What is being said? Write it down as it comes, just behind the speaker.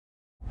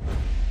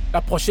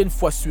la prochaine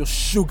fois sur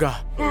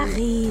Sugar.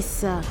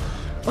 Caris,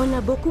 on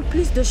a beaucoup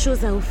plus de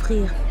choses à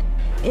offrir.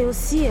 Et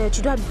aussi,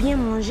 tu dois bien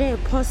manger et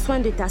prendre soin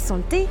de ta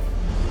santé.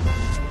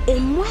 Et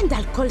moins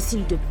d'alcool,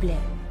 s'il te plaît.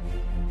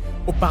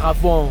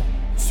 Auparavant,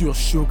 sur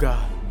Sugar.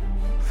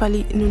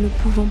 Fally, nous ne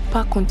pouvons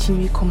pas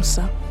continuer comme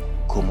ça.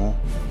 Comment?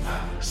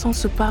 Sans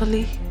se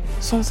parler,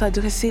 sans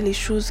adresser les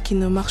choses qui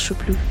ne marchent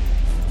plus.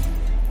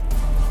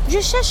 Je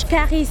cherche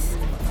Caris.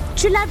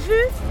 Tu l'as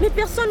vu? Mais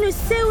personne ne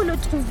sait où le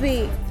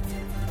trouver.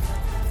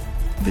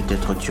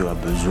 Peut-être tu as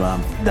besoin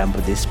d'un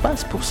peu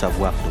d'espace pour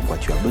savoir de quoi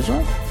tu as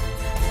besoin.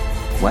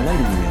 Voilà le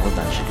numéro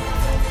d'Angélique.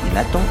 Il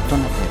attend ton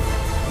appel.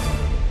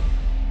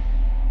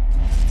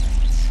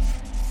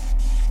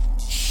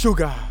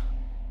 Sugar.